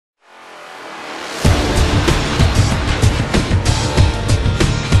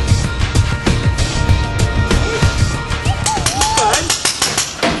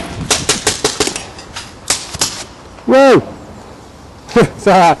Whoa! It's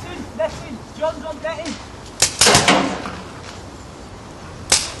alright. Left in. John's on, get in.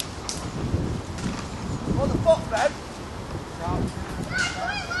 On the foot, Ben.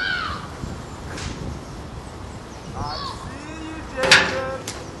 I see you, Jacob.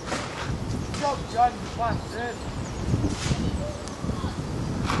 Good job, John. You passed in.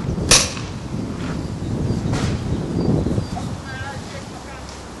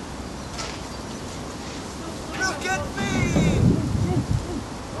 Look at me!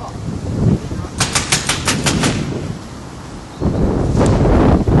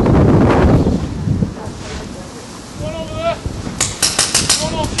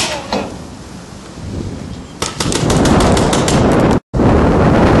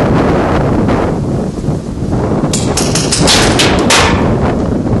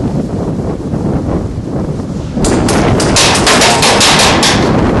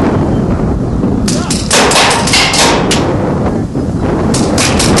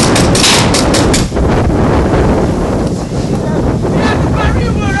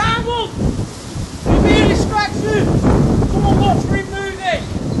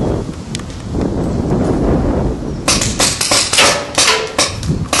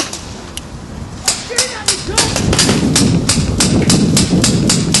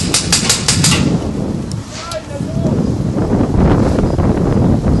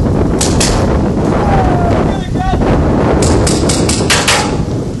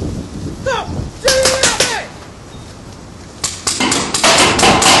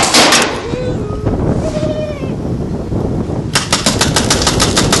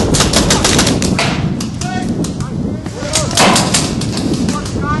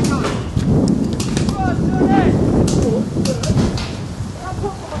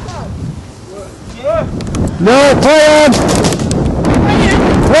 No, play on!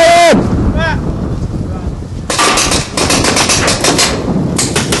 Play on!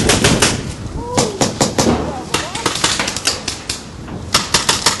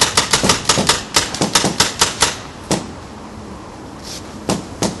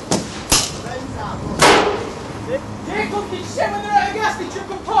 Jacob, did you say when they're out of gas, they trip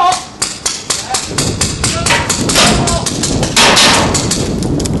and pop?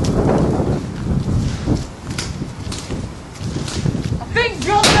 I think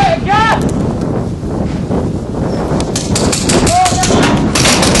John's out of gas!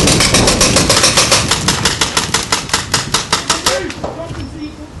 John can see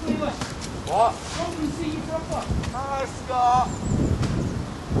you clearly. What? John can see you proper. Hi, Scott.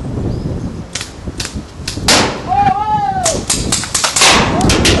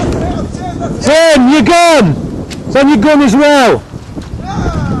 Son, your gun! Son, your gun as well!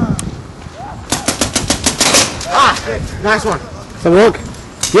 Ah! Nice one. Have a look.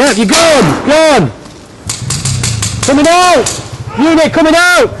 Yeah, your gun! Gun! Coming out! Unit coming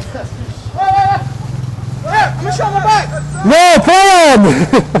out! I'm gonna shot my back! No, play on!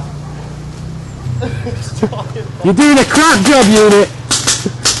 You're doing a crap job, unit!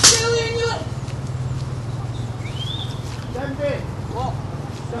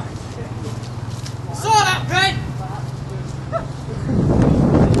 Saw that, Ben!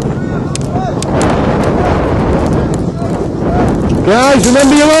 Guys,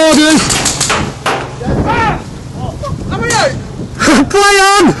 remember your orders! Am I out? Play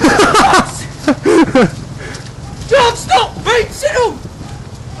on! John, stop! Ben, sit up!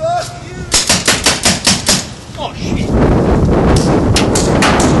 Oh, shit!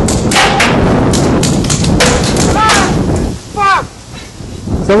 Fuck!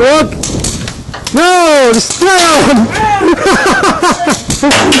 So look! No! Just play on!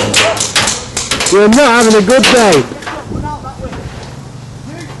 You're not having a good day!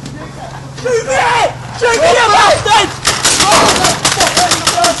 Shoot me! Shoot me, you bastard!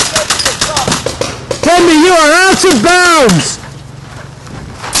 Tommy, you are out of bounds!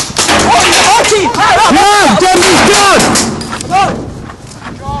 Yeah, Tommy's gone!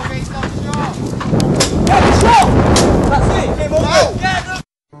 Get the shot! That's it! Game over! Get the...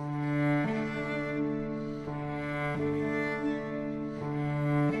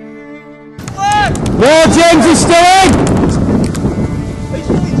 No, James is still in! Are you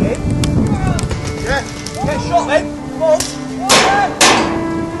still in, James? Yeah. Get shot, mate. Come on.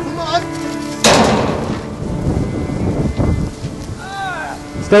 Come on.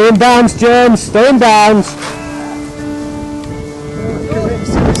 Stay in bounds, James, stay in bounds.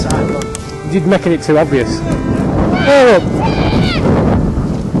 You're making it too obvious. Oh, look.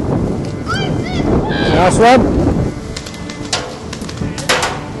 Nice one.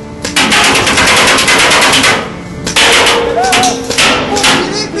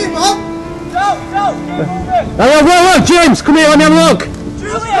 Whoa, whoa, James, come here, let me have a look.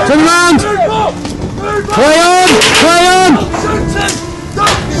 Julian! Turn around. Play on, play on. Shoot him!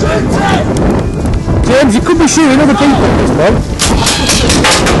 Don't shoot him! James, you could be shooting other people at this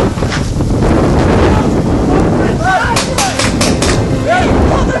point.